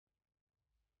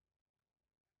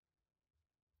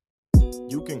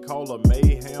You can call her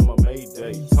Mayhaim or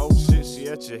Mayday. Talk shit, she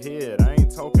at your head. I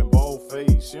ain't talking bald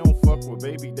face. She don't fuck with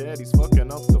baby daddies,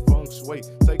 fucking up the feng shui.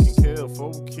 Taking care of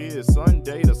 4 kids,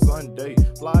 Sunday to Sunday.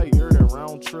 Flyer than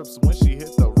round trips when she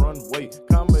hit the runway.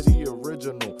 Comedy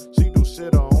original, she do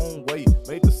shit her own way.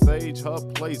 Made the stage her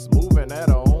place, moving at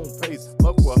her own pace.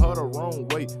 Fuck with her the wrong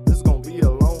way, this gon' be a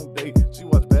long day. She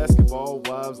watch Basketball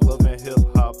Wives, loving hip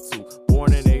hop too.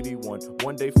 Born in 81,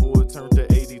 one day forward turned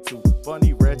to 82.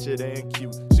 Funny, ratchet, and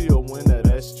cute. She a winner,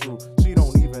 that's true. She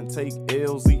don't even take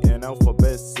L's, eating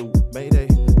alphabet soup. Mayday,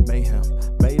 mayhem.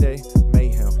 Mayday,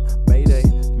 mayhem. Mayday,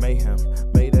 mayhem.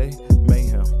 Mayday,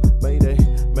 mayhem. Mayday,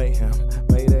 mayhem.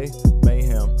 Mayday,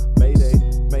 mayhem. Mayday,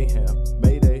 mayhem.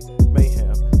 Mayday,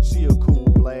 mayhem. She a cool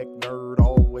black nerd,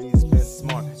 always been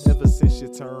smart. Ever since she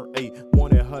turned 8,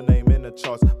 wanted her name in the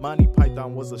charts. Monty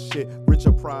Python was a shit.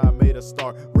 Richard Pryor made a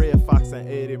start. Red Fox and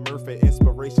Eddie Murphy,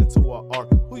 inspiration to her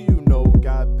art. Who you know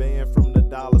got banned from the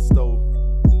dollar store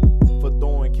for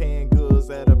throwing canned goods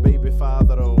at her baby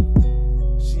father though?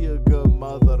 She a good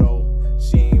mother though.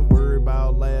 She ain't worried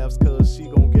about laughs cause she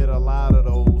gon' get a lot of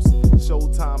those.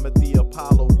 Showtime at the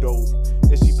Apollo though.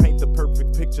 And she paint the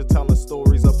perfect picture telling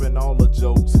stories up in all the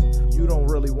jokes. You don't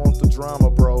really want the drama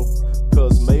bro,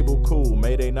 cause Mabel cool,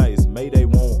 Mayday nice, Mayday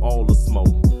want all the smoke.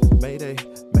 Mayday,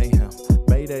 mayhem,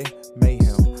 Mayday,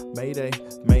 mayhem, Mayday,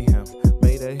 mayhem,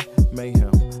 Mayday,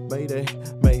 mayhem, Mayday,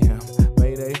 mayhem,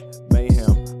 Mayday,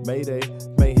 mayhem, Mayday,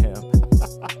 mayhem.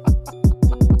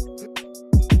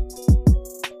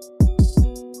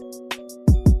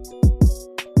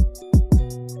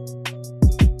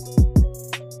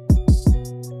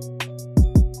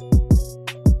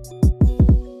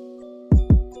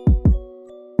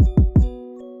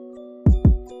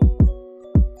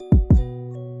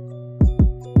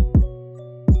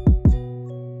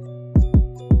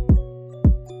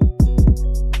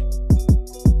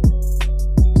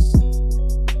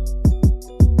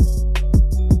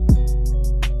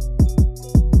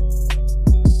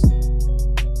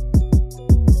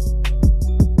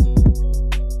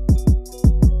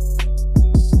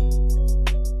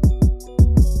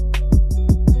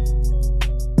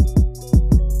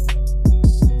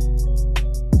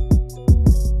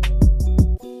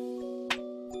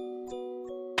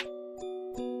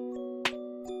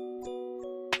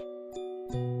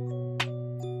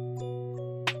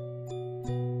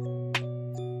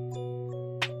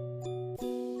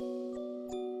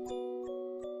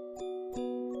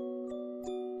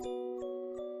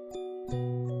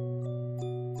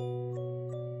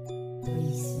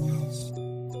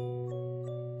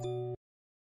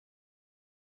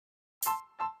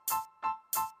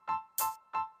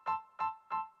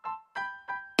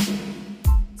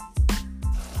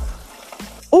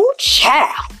 Ooh,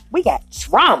 child, we got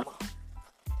drama.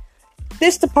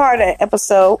 This the part of the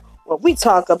episode where we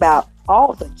talk about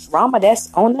all the drama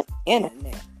that's on the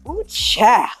internet. Ooh,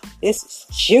 child, this is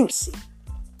juicy.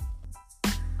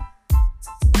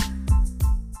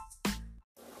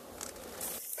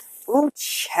 Ooh,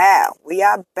 child, we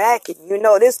are back, and you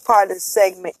know this part of the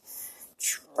segment,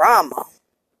 drama.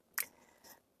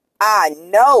 I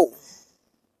know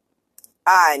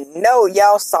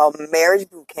y'all saw Marriage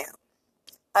Boot Camp.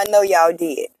 I know y'all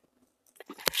did.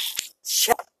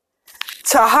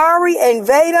 Tahari and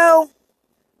Vado,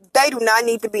 they do not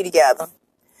need to be together.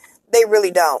 They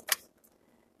really don't.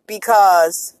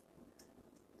 Because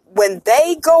when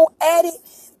they go at it,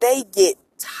 they get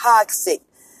toxic.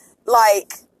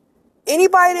 Like,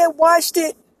 anybody that watched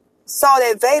it saw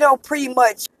that Vado pretty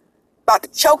much about to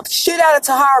choke the shit out of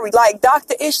Tahari. Like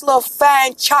Dr. Ish, little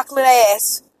fine chocolate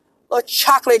ass, little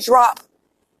chocolate drop.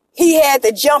 He had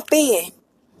to jump in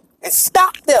and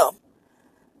stop them.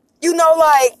 You know,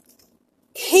 like,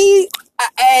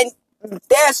 and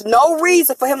there's no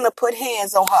reason for him to put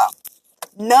hands on her.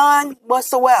 None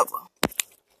whatsoever.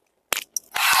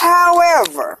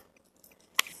 However,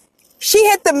 she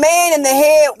hit the man in the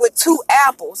head with 2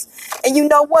 apples. And you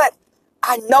know what?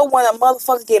 I know when a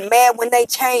motherfucker get mad when they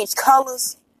change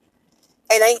colors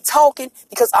and ain't talking,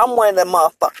 because I'm one of them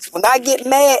motherfuckers. When I get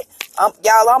mad, I'm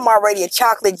already a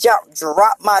chocolate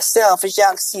drop myself, as y'all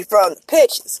can see from the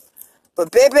pictures.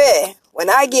 But baby, when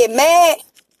I get mad,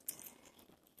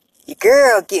 your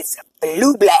girl gets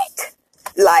blue black.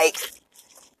 Like,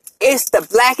 it's the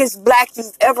blackest black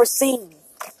you've ever seen.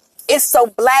 It's so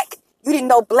black, you didn't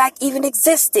know black even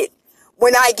existed.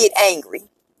 When I get angry,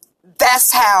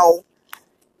 that's how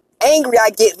angry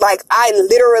I get. Like, I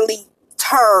literally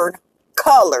turn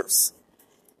colors.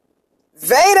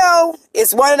 Vado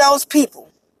is one of those people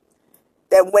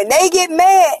that when they get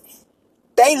mad,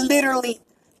 they literally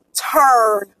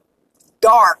turn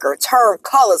dark or turn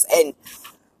colors. And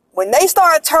When they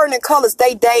start turning colors,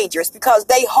 they dangerous because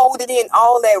they holding in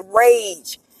all that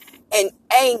rage and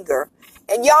anger.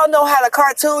 And y'all know how the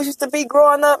cartoons used to be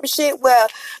growing up and shit, where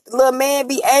the little man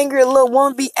be angry, the little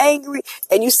woman be angry,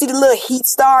 and you see the little heat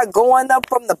star going up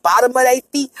from the bottom of their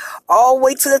feet all the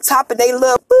way to the top, and they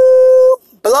little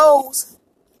boop blows.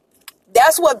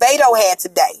 That's what Beto had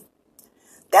today.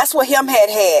 That's what him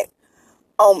had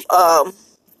on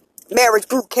Marriage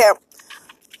Boot Camp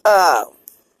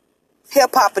Hip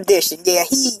Hop Edition. Yeah,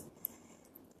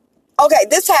 okay,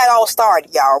 this had all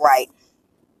started, y'all, right?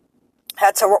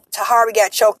 How Tahari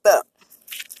got choked up.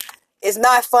 It's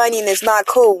not funny and it's not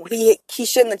cool. He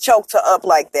shouldn't have choked her up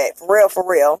like that. For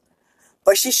real.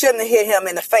 But she shouldn't have hit him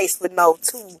in the face with no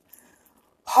two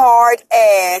hard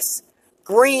ass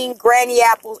green granny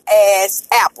apples ass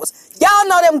apples. Y'all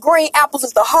know them green apples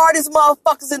is the hardest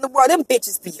motherfuckers in the world. Them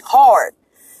bitches be hard.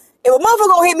 If a motherfucker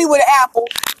gonna hit me with an apple,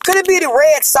 could it be the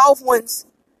red soft ones?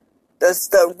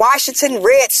 The Washington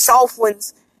red soft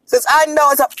ones? Because I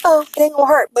know it's it ain't gonna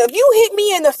hurt. But if you hit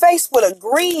me in the face with a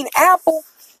green apple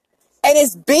and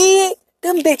it's big,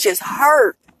 them bitches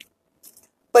hurt.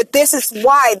 But this is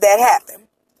why that happened.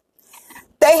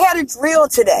 They had a drill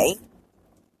today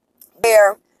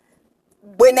where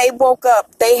when they woke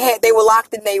up, they were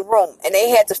locked in their room and they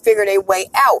had to figure their way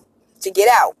out to get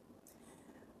out.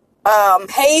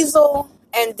 Hazel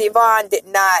and Devon did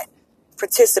not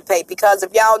participate because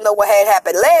if y'all know what had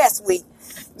happened last week,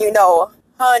 you know,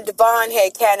 her and Devon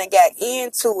had kind of got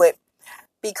into it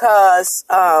because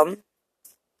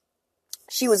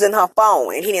she was in her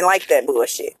phone and he didn't like that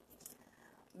bullshit.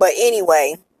 But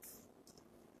anyway,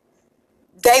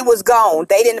 they was gone.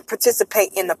 They didn't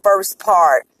participate in the first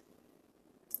part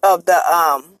of the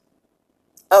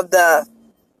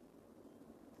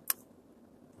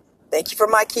thank you for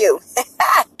my cue.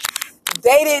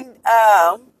 They didn't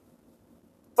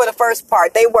for the first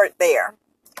part, they weren't there.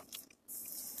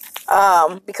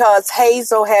 Because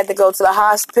Hazel had to go to the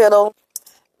hospital.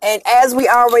 And as we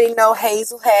already know,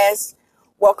 Hazel has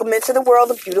welcomed into the world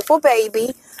a beautiful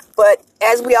baby. But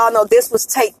as we all know, this was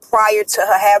taped prior to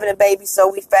her having a baby.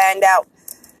 So we find out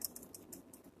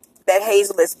that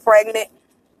Hazel is pregnant.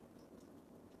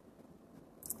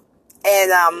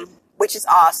 And, which is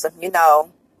awesome. You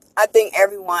know, I think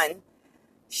everyone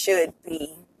should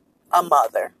be a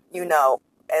mother, you know,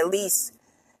 at least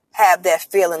have that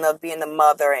feeling of being a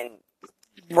mother and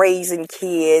raising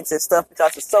kids and stuff,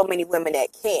 because there's so many women that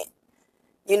can't,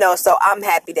 you know. So I'm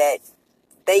happy that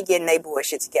they getting their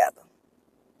bullshit together,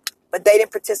 but they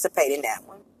didn't participate in that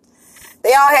one.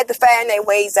 They all had to find their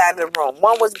ways out of the room.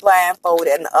 One was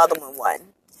blindfolded and the other one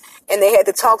wasn't, and they had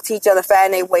to talk to each other,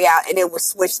 find their way out, and it was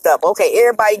switched up. Okay,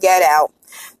 everybody got out.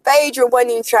 Phaedra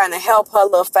wasn't even trying to help her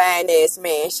little fine ass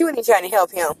man. She wasn't even trying to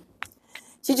help him.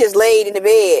 She just laid in the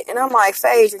bed. And I'm like,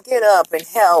 Phaedra, get up and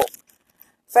help.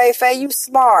 Faye, you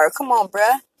smart. Come on,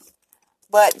 bruh.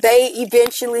 But they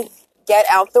eventually got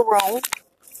out the room.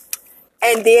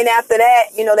 And then after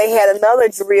that, you know, they had another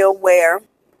drill where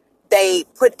they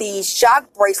put these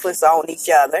shock bracelets on each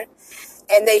other.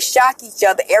 And they shock each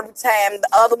other every time the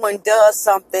other one does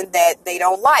something that they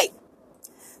don't like.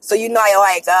 So, you know,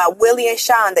 like Willie and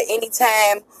Shonda,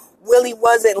 anytime Willie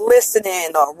wasn't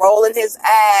listening or rolling his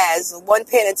eyes or wasn't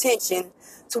paying attention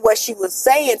to what she was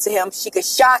saying to him, she could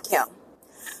shock him.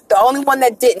 The only one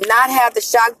that did not have the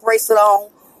shock bracelet on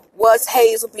was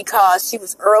Hazel, because she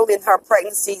was early in her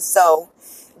pregnancy. So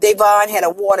Devon had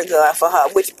a water gun for her,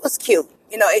 which was cute.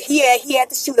 You know, he had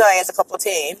to shoot her ass a couple of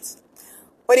times,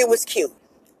 but it was cute.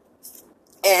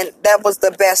 And that was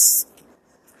the best.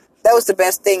 That was the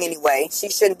best thing anyway. She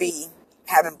shouldn't be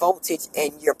having voltage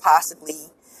and you're possibly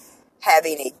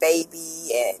having a baby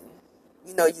and,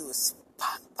 you know, you was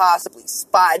possibly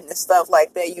spotting and stuff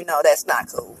like that. You know, that's not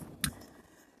cool.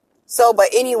 So, but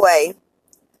anyway,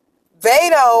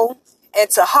 Beto and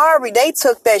Tahari, they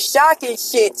took that shocking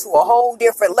shit to a whole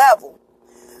different level.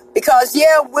 Because,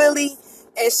 yeah, Willie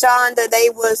and Shonda,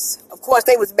 they was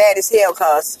mad as hell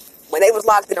because when they was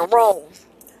locked in a room,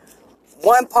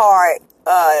 one part,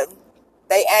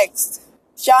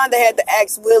 Shonda had to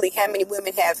ask Willie how many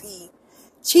women have he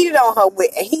cheated on her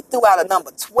with, and he threw out a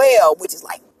number 12, which is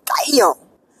like, damn.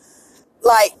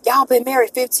 Like, y'all been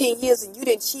married 15 years and you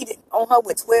didn't cheat on her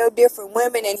with 12 different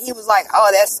women, and he was like,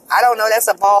 oh, I don't know, that's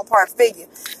a ballpark figure.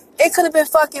 It could have been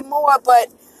fucking more,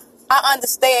 but I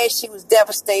understand she was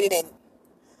devastated, and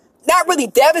not really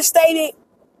devastated,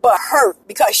 but hurt,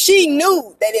 because she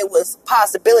knew that it was a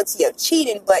possibility of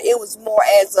cheating, but it was more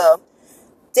as a,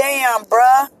 damn,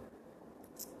 bruh.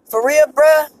 For real,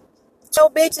 bruh. No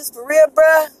bitches, for real,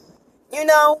 bruh. You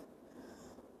know?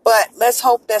 But let's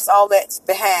hope that's all that's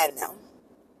behind them.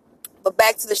 But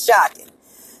back to the shocking.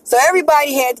 So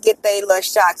everybody had to get their little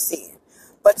shocks in.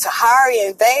 But Tahari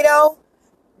and Vado,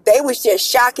 they was just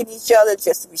shocking each other,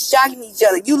 just to be shocking each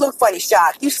other. You look funny,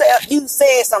 shock. You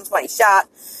said something funny, shock.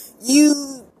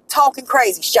 You talking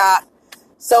crazy, shock.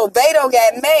 So Vado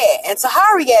got mad, and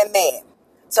Tahari got mad.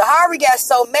 Tahari got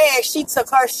so mad, she took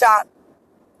her shock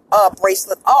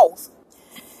bracelet off,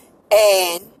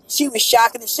 and she was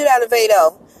shocking the shit out of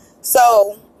Vado.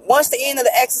 So once the end of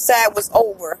the exercise was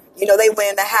over, you know, they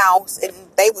went in the house, and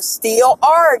they was still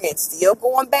arguing, still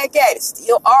going back at it,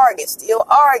 still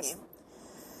arguing.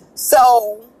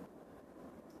 So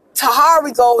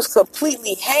Tahari goes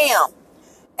completely ham.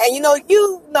 And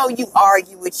you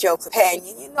argue with your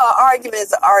companion. You know, an argument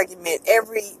is an argument.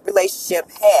 Every relationship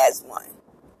has one.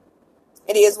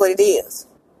 It is what it is.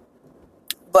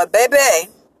 But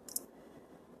baby,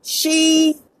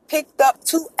 she picked up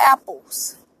 2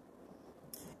 apples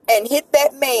and hit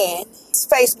that man's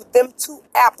face with them 2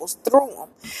 apples, threw him,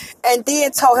 and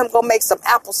then told him go make some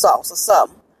applesauce or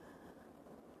something.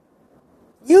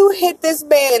 You hit this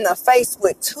man in the face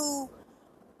with 2,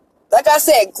 like I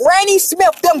said, Granny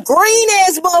Smith, them green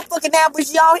ass motherfucking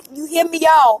apples, y'all. You hear me,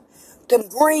 y'all? Them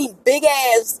green, big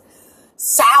ass,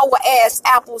 sour ass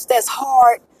apples that's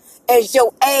hard as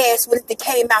your ass when it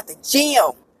came out the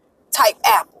gym type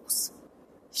apples.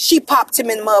 She popped him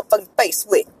in the motherfucking face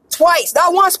with. Twice.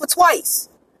 Not once, but twice.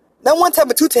 Not one time,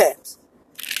 but 2 times.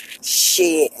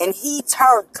 Shit. And he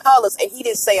turned colors and he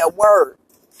didn't say a word.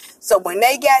 So when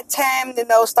they got time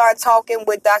to start talking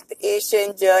with Dr. Ish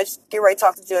and Judge, get ready to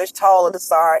talk to Judge Toller to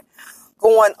start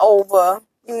going over,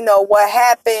 what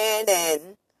happened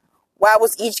and why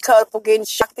was each couple getting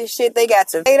shocked and shit. They got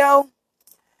to Vado.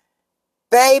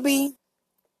 Baby,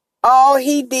 all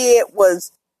he did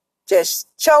was just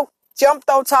jumped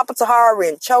on top of Tahari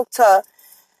and choked her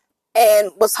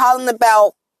and was hollering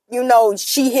about,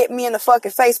 she hit me in the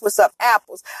fucking face with some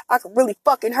apples. I could really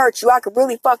fucking hurt you.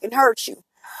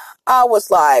 I was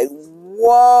like,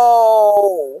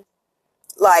 whoa.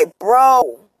 Like,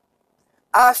 bro,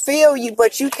 I feel you,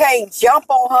 but you can't jump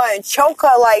on her and choke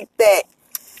her like that.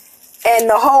 And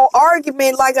the whole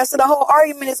argument, like I said,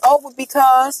 is over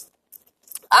because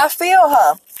I feel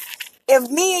her. If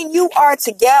me and you are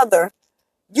together,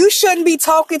 you shouldn't be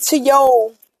talking to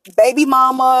your baby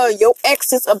mama, your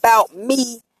exes about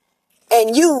me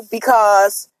and you,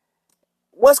 because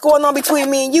what's going on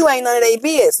between me and you ain't none of their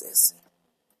business.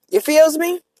 You feels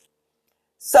me?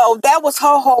 So that was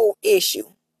her whole issue.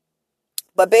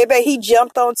 But baby, he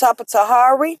jumped on top of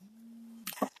Tahari.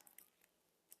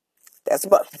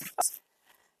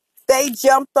 They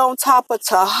jumped on top of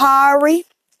Tahari.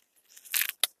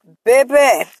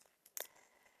 Baby,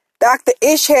 Dr.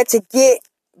 Ish had to get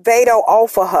Vado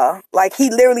off of her. Like, he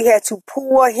literally had to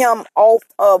pull him off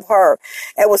of her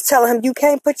and was telling him, you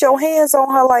can't put your hands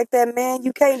on her like that, man.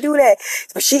 You can't do that.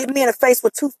 But she hit me in the face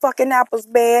with 2 fucking apples,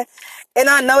 man. And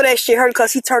I know that shit hurt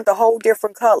because he turned a whole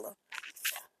different color.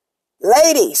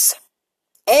 Ladies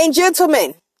and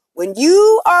gentlemen, when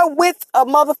you are with a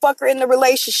motherfucker in the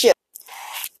relationship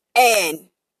and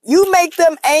you make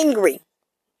them angry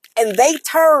and they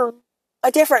turn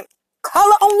a different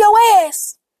color on your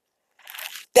ass,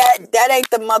 that ain't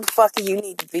the motherfucker you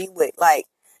need to be with. Like,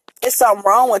 it's something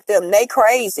wrong with them. They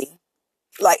crazy.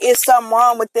 Like, it's something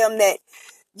wrong with them that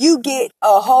you get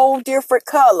a whole different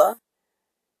color.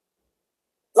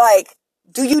 Like,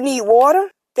 do you need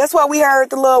water? That's why we heard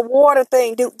the little water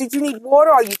thing. Did you need water?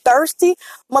 Are you thirsty?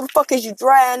 Motherfuckers, you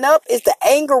drying up? Is the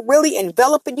anger really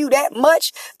enveloping you that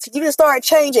much till you just start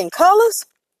changing colors?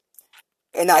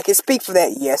 And I can speak for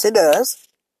that. Yes, it does.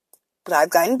 But I've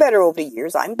gotten better over the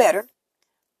years. I'm better.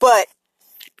 But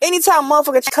anytime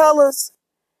motherfuckers colors,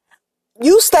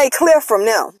 you stay clear from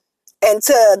them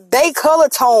until they color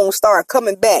tones start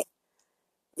coming back.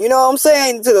 You know what I'm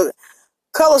saying? To the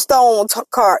color stone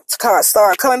card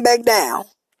start coming back down.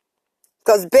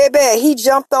 Because baby, he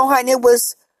jumped on her and it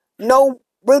was no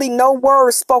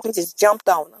words spoken, just jumped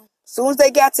on her. As soon as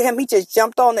they got to him, he just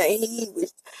jumped on her and he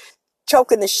was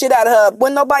choking the shit out of her.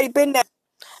 When nobody been there.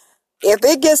 If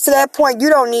it gets to that point, you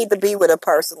don't need to be with a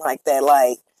person like that.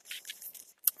 Like,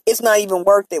 it's not even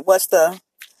worth it. What's the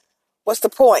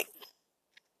point?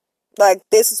 Like,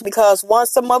 this is because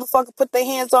once a motherfucker put their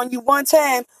hands on you one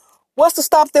time, what's to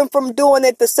stop them from doing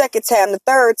it the second time, the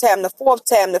third time, the fourth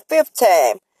time, the fifth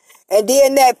time? And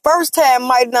then that first time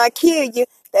might not kill you.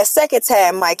 That second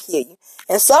time might kill you.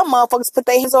 And some motherfuckers put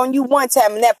their hands on you one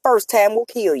time and that first time will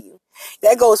kill you.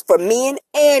 That goes for men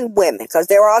and women. Because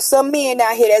there are some men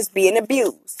out here that's being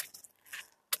abused.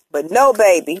 But no,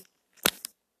 baby.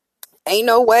 Ain't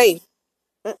no way.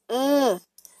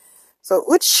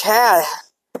 So, child.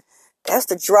 That's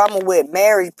the drama with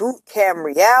marriage boot camp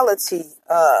reality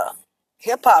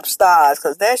hip-hop stars,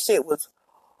 because that shit was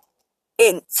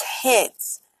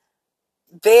intense.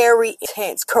 Very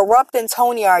intense. Corrupt and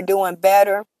Tony are doing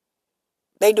better.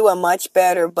 They doing much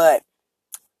better, but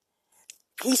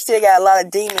he still got a lot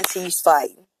of demons he's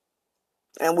fighting.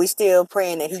 And we still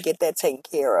praying that he get that taken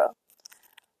care of.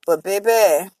 But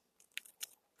baby,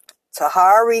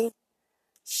 Tahari,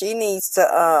 she needs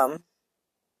to,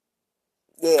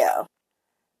 yeah.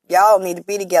 Y'all need to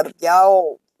be together.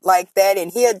 Y'all like that,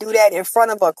 and he'll do that in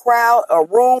front of a crowd, a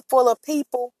room full of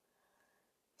people.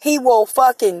 He will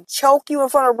fucking choke you in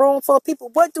front of a room full of people.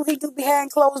 What do he do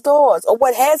behind closed doors? Or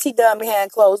what has he done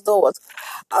behind closed doors?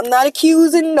 I'm not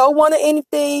accusing no one of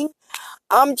anything.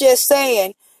 I'm just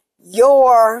saying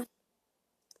your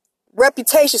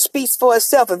reputation speaks for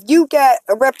itself. If you got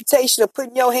a reputation of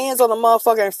putting your hands on a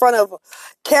motherfucker in front of a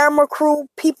camera crew,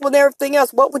 people and everything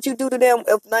else, what would you do to them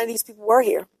if none of these people were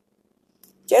here?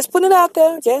 Just put it out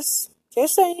there. Just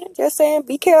saying.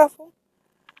 Be careful.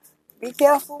 Be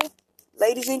careful.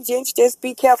 Ladies and gents, just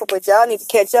be careful. But y'all need to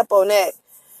catch up on that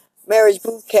marriage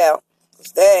boot camp.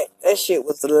 That shit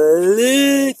was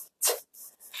lit.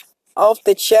 Off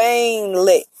the chain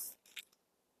lit.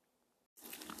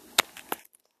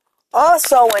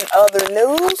 Also in other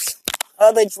news,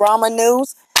 other drama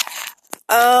news,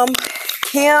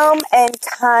 Kim and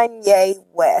Kanye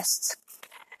West.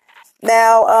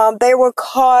 Now, they were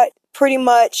caught pretty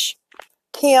much,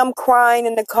 Kim crying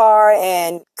in the car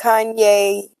and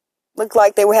Kanye looked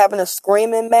like they were having a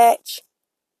screaming match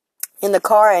in the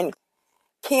car, and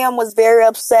Kim was very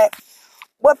upset.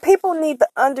 What people need to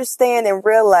understand and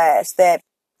realize that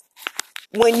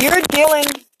when you're dealing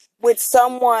with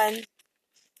someone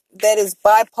that is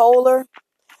bipolar,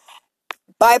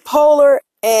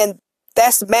 and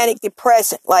that's manic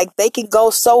depressant. Like, they can go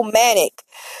so manic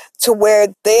to where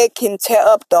they can tear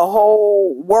up the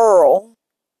whole world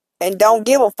and don't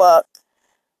give a fuck.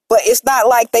 But it's not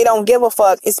like they don't give a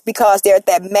fuck. It's because they're at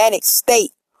that manic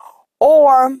state.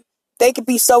 Or they could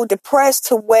be so depressed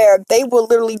to where they will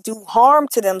literally do harm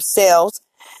to themselves.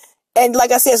 And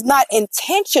like I said, it's not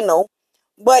intentional,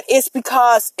 but it's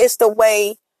because it's the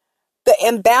way the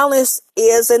imbalance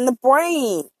is in the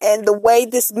brain and the way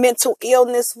this mental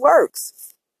illness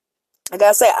works. Like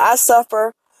I said, I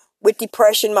suffer with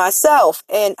depression myself,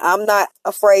 and I'm not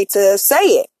afraid to say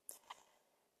it.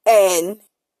 And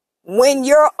when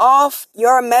you're off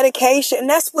your medication, and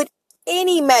that's with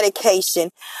any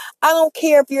medication, I don't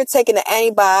care if you're taking an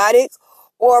antibiotic,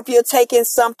 or if you're taking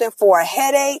something for a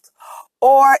headache,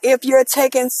 or if you're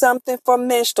taking something for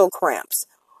menstrual cramps.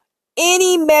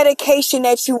 Any medication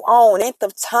that you own at the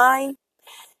time,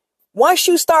 once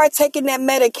you start taking that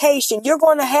medication, you're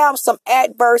going to have some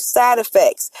adverse side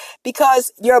effects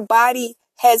because your body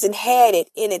hasn't had it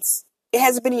it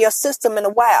hasn't been in your system in a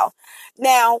while.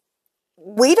 Now,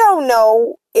 we don't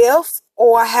know if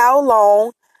or how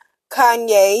long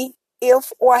Kanye,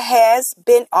 if or has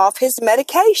been off his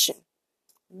medication.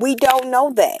 We don't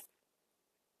know that.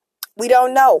 We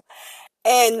don't know.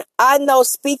 And I know,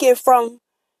 speaking from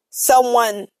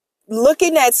someone,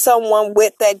 looking at someone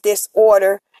with that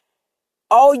disorder,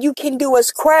 all you can do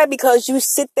is cry because you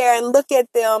sit there and look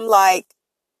at them like,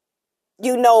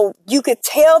 you could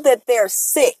tell that they're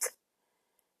sick.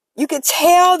 You could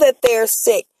tell that they're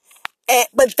sick.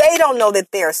 But they don't know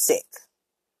that they're sick.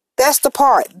 That's the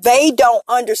part. They don't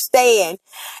understand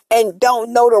and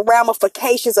don't know the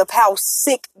ramifications of how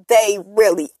sick they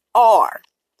really are.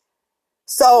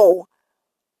 So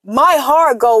my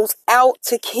heart goes out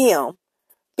to Kim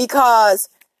because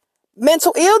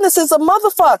mental illness is a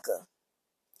motherfucker.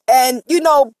 And,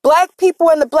 black people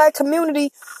in the black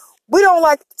community, we don't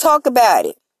like to talk about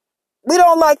it. We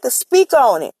don't like to speak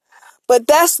on it. But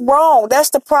that's wrong.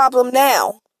 That's the problem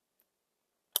now.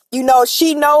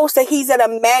 She knows that he's at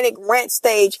a manic rant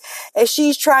stage, and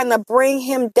she's trying to bring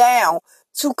him down,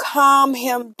 to calm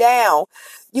him down.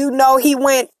 He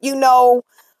went,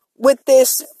 with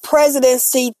this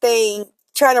presidency thing,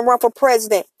 trying to run for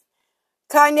president.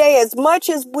 Kanye, as much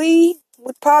as we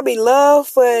would probably love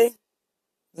for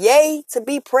Ye to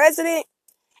be president,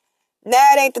 now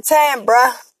it ain't the time,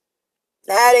 bruh.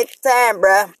 Now it ain't the time,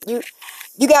 bruh.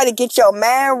 You got to get your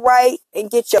mind right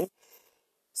and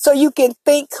so you can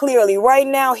think clearly. Right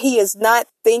now, he is not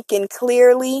thinking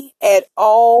clearly at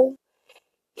all.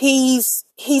 He's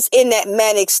in that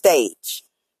manic stage.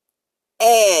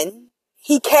 And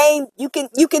you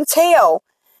can tell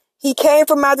he came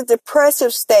from out the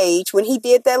depressive stage. When he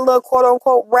did that little quote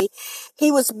unquote rape,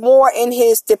 he was more in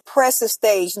his depressive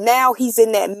stage. Now he's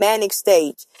in that manic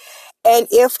stage. And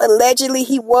if allegedly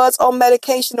he was on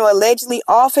medication or allegedly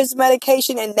off his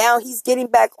medication and now he's getting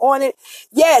back on it,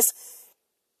 yes,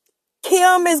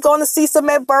 Kim is going to see some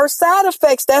adverse side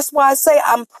effects. That's why I say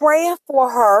I'm praying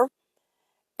for her.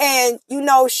 And,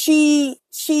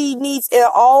 she needs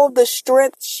all the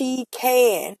strength she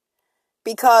can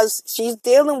because she's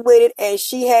dealing with it and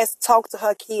she has to talk to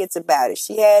her kids about it.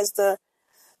 She has to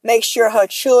make sure her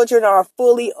children are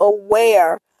fully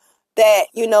aware that,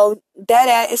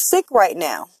 Dad is sick right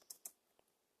now.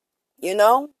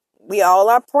 We all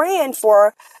are praying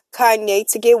for Kanye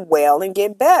to get well and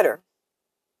get better.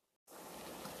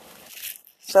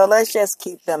 So let's just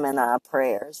keep them in our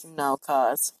prayers,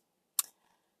 because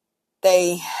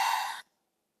they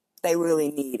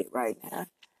really need it right now.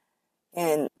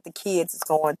 And the kids is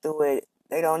going through it.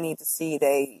 They don't need to see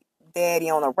they daddy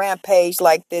on a rampage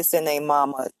like this and they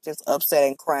mama just upset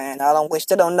and crying. I don't wish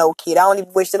that on no kid. I don't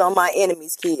even wish it on my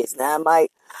enemy's kids. Now I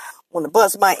might want to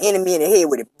bust my enemy in the head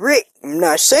with a brick. I'm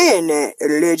not saying that,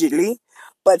 allegedly.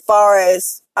 But far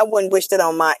as I wouldn't wish that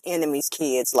on my enemy's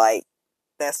kids, like,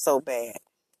 that's so bad.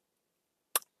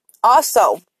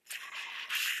 Also,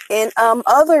 in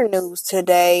other news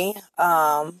today,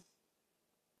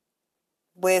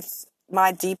 with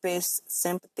my deepest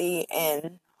sympathy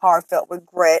and heartfelt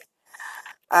regret,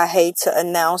 I hate to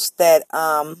announce that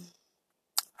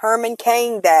Herman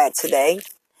Cain died today.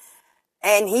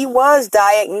 And he was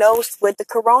diagnosed with the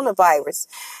coronavirus.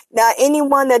 Now,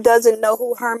 anyone that doesn't know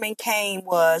who Herman Cain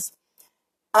was,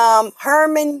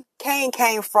 Herman Cain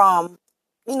came from,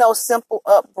 simple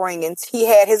upbringings. He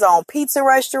had his own pizza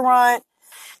restaurant.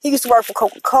 He used to work for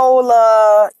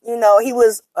Coca-Cola. He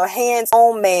was a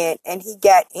hands-on man, and he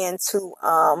got into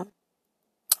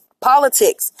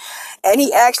politics. And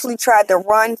he actually tried to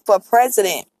run for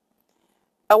president.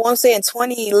 I want to say in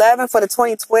 2011 for the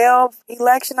 2012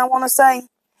 election, I want to say.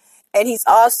 And he's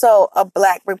also a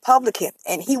black Republican.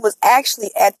 And he was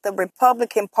actually at the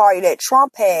Republican Party that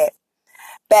Trump had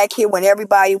back here when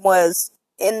everybody was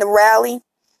in the rally.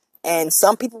 And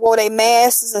some people wore their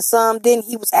masks and some didn't.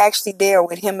 He was actually there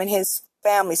with him and his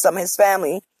family, some of his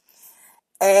family.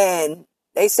 And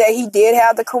they said he did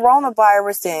have the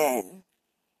coronavirus, and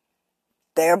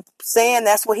they're saying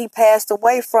that's what he passed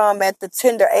away from at the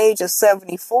tender age of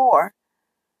 74.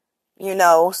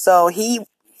 So he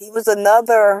was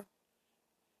another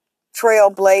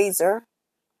trailblazer,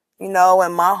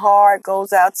 and my heart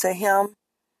goes out to him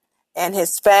and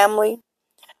his family.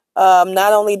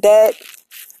 Not only that,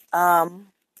 my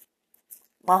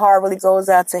heart really goes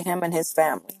out to him and his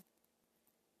family.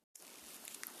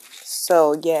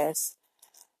 So, yes,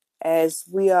 as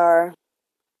we are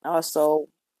also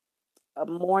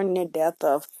mourning the death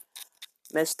of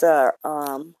Mr.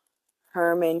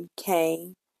 Herman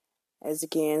Cain, as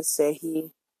again said,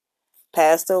 he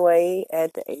passed away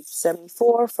at the age of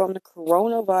 74 from the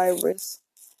coronavirus.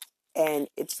 And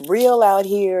it's real out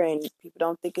here, and people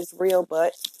don't think it's real,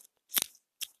 but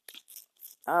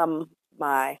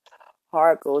my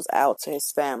heart goes out to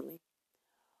his family.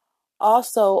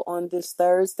 Also, on this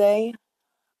Thursday,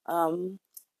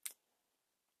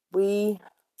 we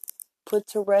put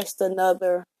to rest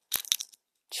another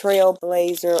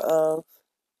trailblazer of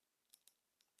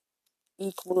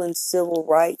equal and civil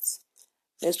rights.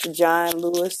 Mr. John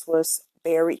Lewis was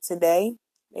buried today.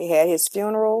 They had his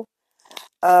funeral.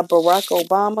 Barack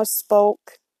Obama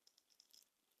spoke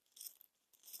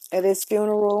at his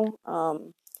funeral,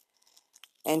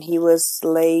 and he was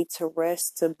laid to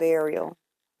rest to burial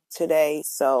today.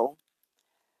 So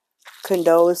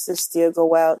condolences still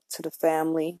go out to the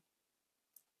family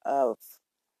of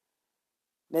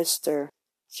Mr.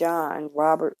 John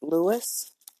Robert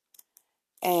Lewis.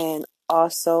 And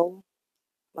also,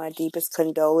 my deepest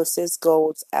condolences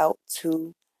goes out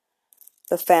to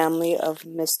the family of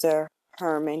Mr.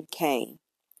 Herman Cain.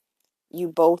 You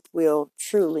both will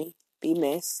truly be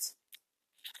missed.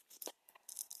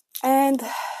 And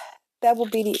that will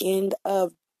be the end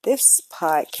of this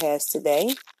podcast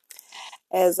today.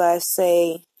 As I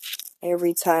say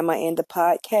every time I end a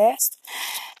podcast,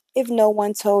 if no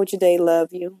one told you they love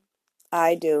you,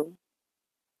 I do.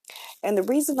 And the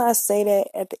reason I say that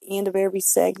at the end of every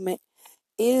segment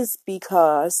is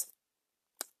because,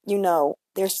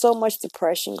 there's so much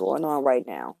depression going on right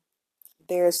now.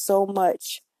 There's so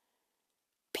much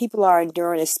people are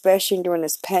enduring, especially during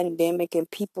this pandemic, and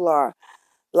people are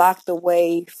locked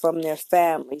away from their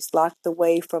families, locked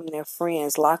away from their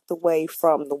friends, locked away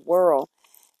from the world.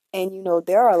 And,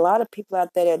 there are a lot of people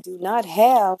out there that do not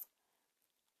have,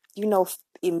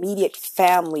 immediate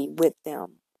family with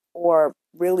them or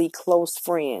really close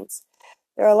friends.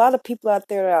 There are a lot of people out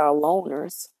there that are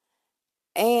loners.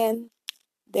 And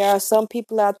There are some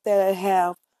people out there that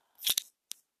have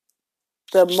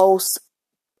the most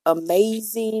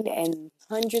amazing and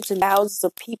hundreds and thousands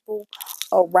of people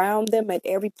around them at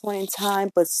every point in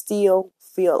time, but still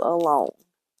feel alone.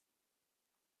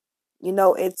 You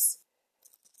know, it's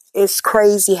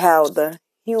crazy how the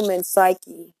human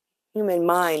psyche, human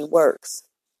mind works.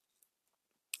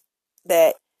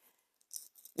 That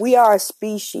we are a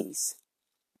species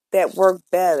that work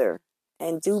better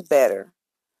and do better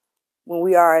when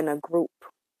we are in a group.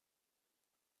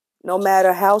 No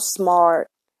matter how smart,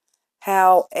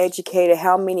 how educated,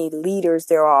 how many leaders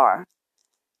there are,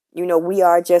 you know, we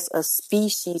are just a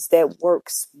species that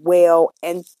works well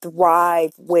and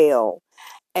thrive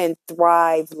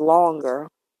longer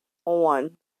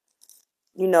on,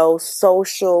 you know,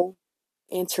 social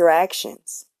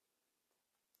interactions.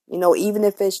 You know, even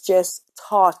if it's just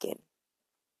talking,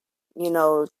 you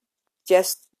know,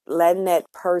 just letting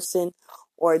that person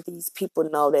or these people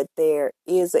know that there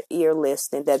is an ear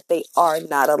listening, that they are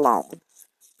not alone.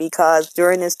 Because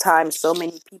during this time, so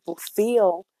many people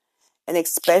feel, and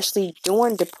especially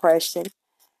during depression,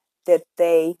 that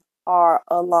they are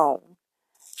alone.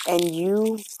 And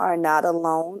you are not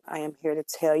alone. I am here to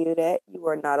tell you that you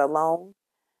are not alone.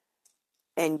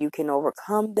 And you can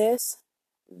overcome this.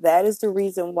 That is the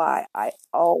reason why I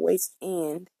always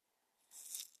end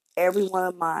every one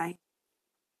of my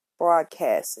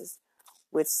broadcasts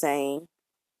with saying,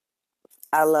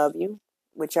 I love you,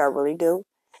 which I really do.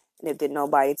 And if did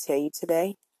nobody tell you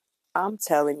today, I'm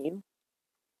telling you.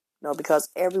 No, because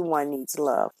everyone needs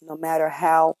love. No matter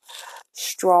how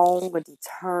strong or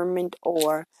determined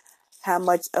or how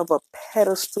much of a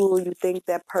pedestal you think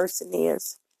that person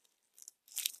is,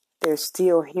 they're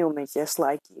still human just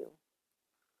like you.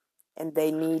 And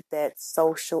they need that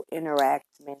social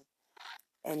interaction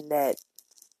and that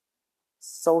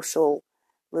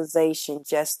socialization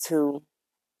just to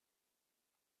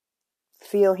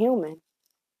feel human.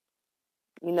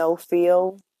 You know,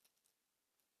 feel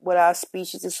what our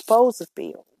species is supposed to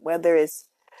feel. Whether it's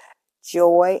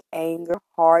joy, anger,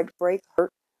 heartbreak,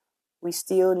 hurt, we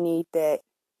still need that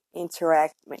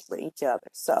interaction with each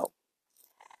other. So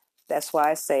that's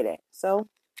why I say that. So,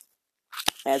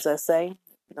 as I say,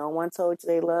 no one told you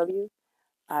they love you.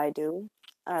 I do.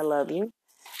 I love you.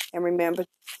 And remember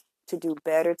to do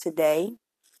better today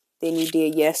than you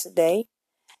did yesterday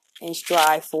and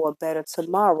strive for a better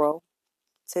tomorrow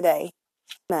today.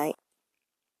 Night.